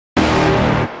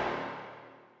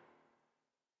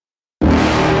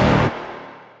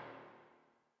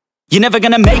You're never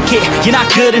gonna make it, you're not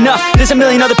good enough. There's a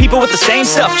million other people with the same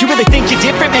stuff. You really think you're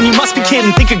different? Man, you must be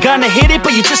kidding. Think you're gonna hit it,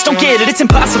 but you just don't get it. It's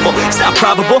impossible, it's not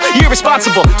probable, you're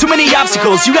irresponsible. Too many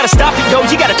obstacles, you gotta stop it, yo.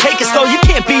 You gotta take it slow, you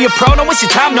can't be a pro. Don't waste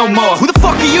your time no more. Who the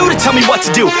fuck are you to tell me what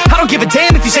to do? I don't give a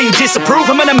damn if you say you disapprove.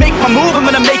 I'm gonna make my move, I'm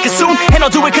gonna make it soon. And I'll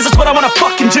do it cause it's what I wanna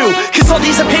fucking do. Cause all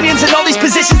these opinions and all these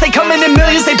positions, they come in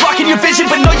millions, they blocking your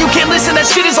vision. But no, you can't listen, that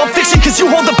shit is all fiction. Cause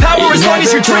you hold the power as long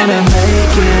as you're dreaming.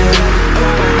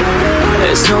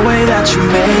 There's no way that you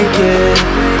make it.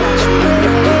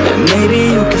 And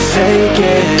maybe you can fake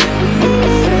it,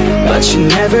 but you're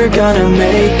never gonna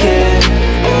make it.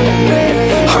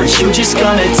 Aren't you just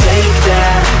gonna take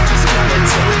that?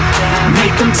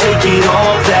 Make them take it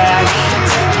all back.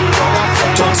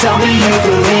 Don't tell me you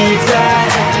believe that.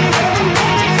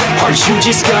 Aren't you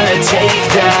just gonna take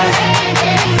that?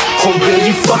 Or will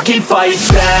you fucking fight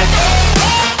back?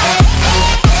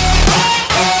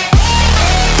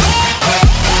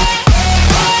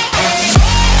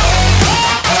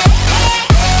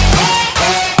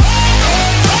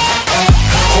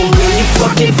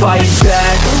 Fucking fight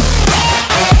back.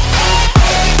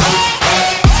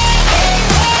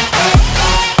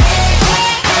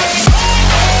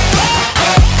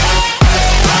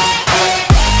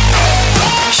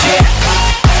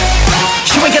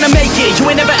 You ain't gonna make it, you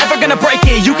ain't never ever gonna break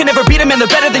it. You can never beat them and they're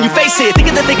better than you face it.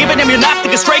 Thinking that they give a damn, you're not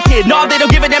thinking straight, kid. No, they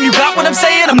don't give a damn, you got what I'm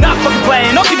saying? I'm not fucking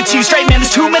playing, I'll give it to you straight, man. There's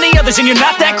too many others and you're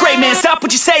not that great, man. Stop what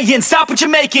you're saying, stop what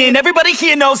you're making. Everybody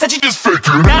here knows that you just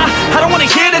faking. Nah, I don't wanna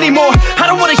hear it anymore, I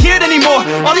don't wanna hear it anymore.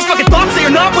 All these fucking thoughts, they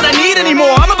are not what I need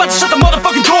anymore. I'm about to shut the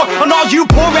motherfucking door on all you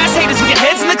poor ass haters with your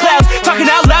heads in the clouds, talking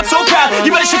out loud so proud.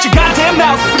 You better shut your goddamn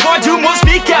mouth before I do more,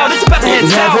 speak out. It's about to head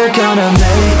south. You're never gonna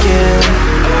make it.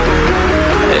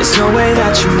 There's no way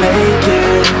that you make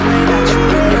it.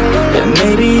 And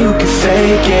maybe you can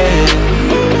fake it,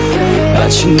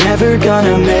 but you're never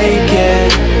gonna make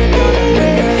it.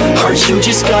 Aren't you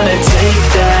just gonna take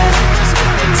that?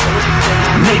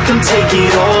 Make them take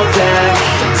it all back.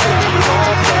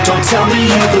 Don't tell me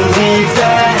you believe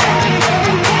that.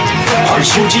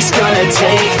 Aren't you just gonna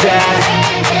take that?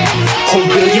 Or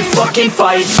will you fucking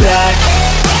fight back?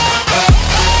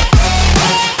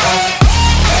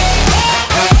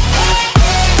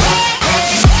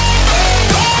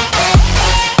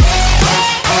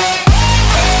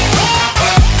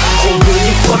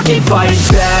 Fucking fight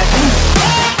back.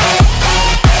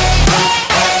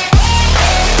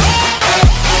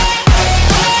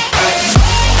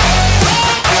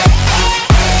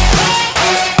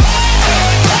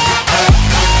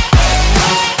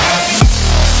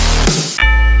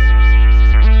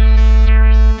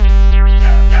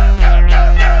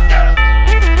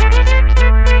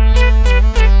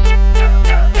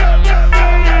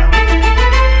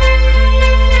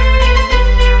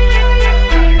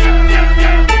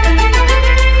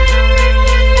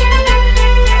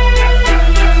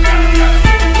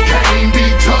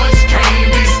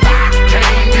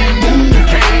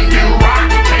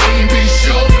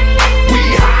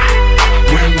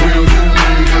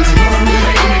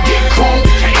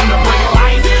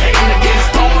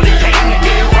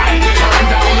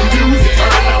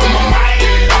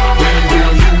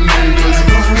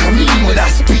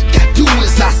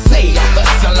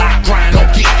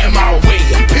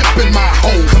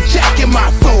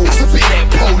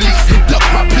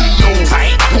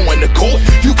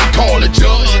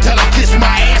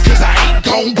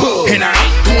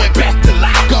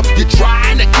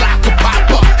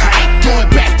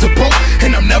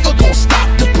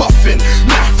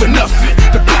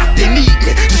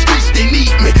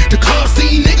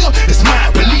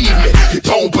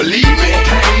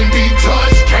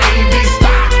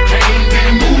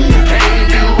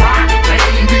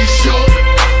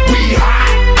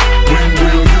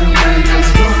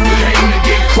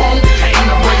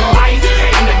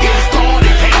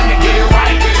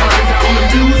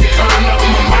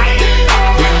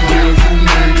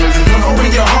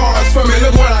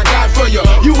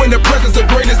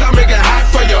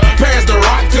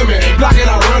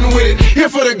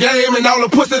 And all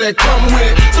the pussy that come with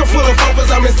it. So full of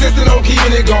focus, I'm insisting on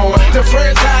keeping it going. The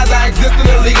franchise, I exist in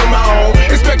a league of my own.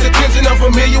 Expect attention, I'm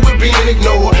familiar with being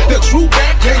ignored. The true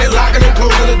back, can't locking and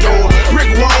closing the door. Brick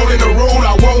wall in the road,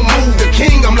 I won't move. The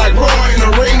king, I'm like Roy in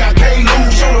the ring, I can't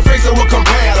lose. Show the face of what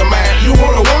compare to man. You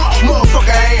wanna walk?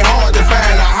 Motherfucker ain't hard to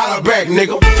find. I holler back,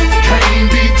 nigga. Can't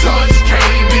be touched,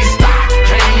 can't be stopped,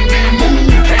 can't be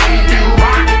moved, can't be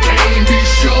rocked, can't be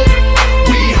shook.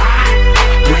 We hot.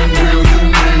 When will you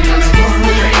niggas learn?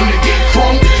 Came to get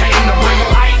crunk, came to bring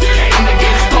life, came to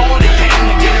get started, came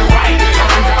to get it right.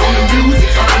 Turn down the music,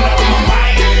 turn up my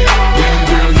mic. When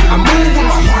will you I move with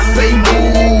my heart, say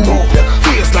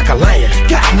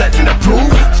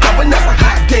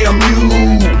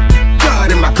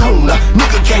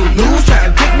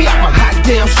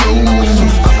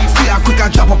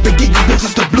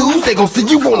they gon' see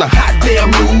you on a hot damn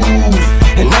news.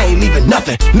 And I ain't leaving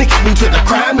nothing, linking me to the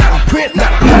crime, not a print, not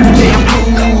a hot damn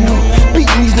clue.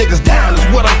 Beating these niggas down is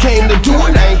what I came to do,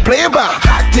 and I ain't playing by a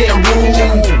hot damn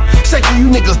rule. Shaking you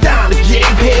niggas down if you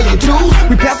ain't paying your dues.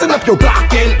 We passing up your block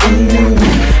and ooh,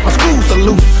 my screws are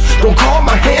loose. Don't call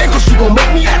my hand, cause you gon'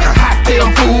 make me act a hot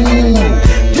damn fool.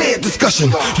 Dead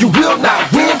discussion, you will not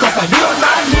win.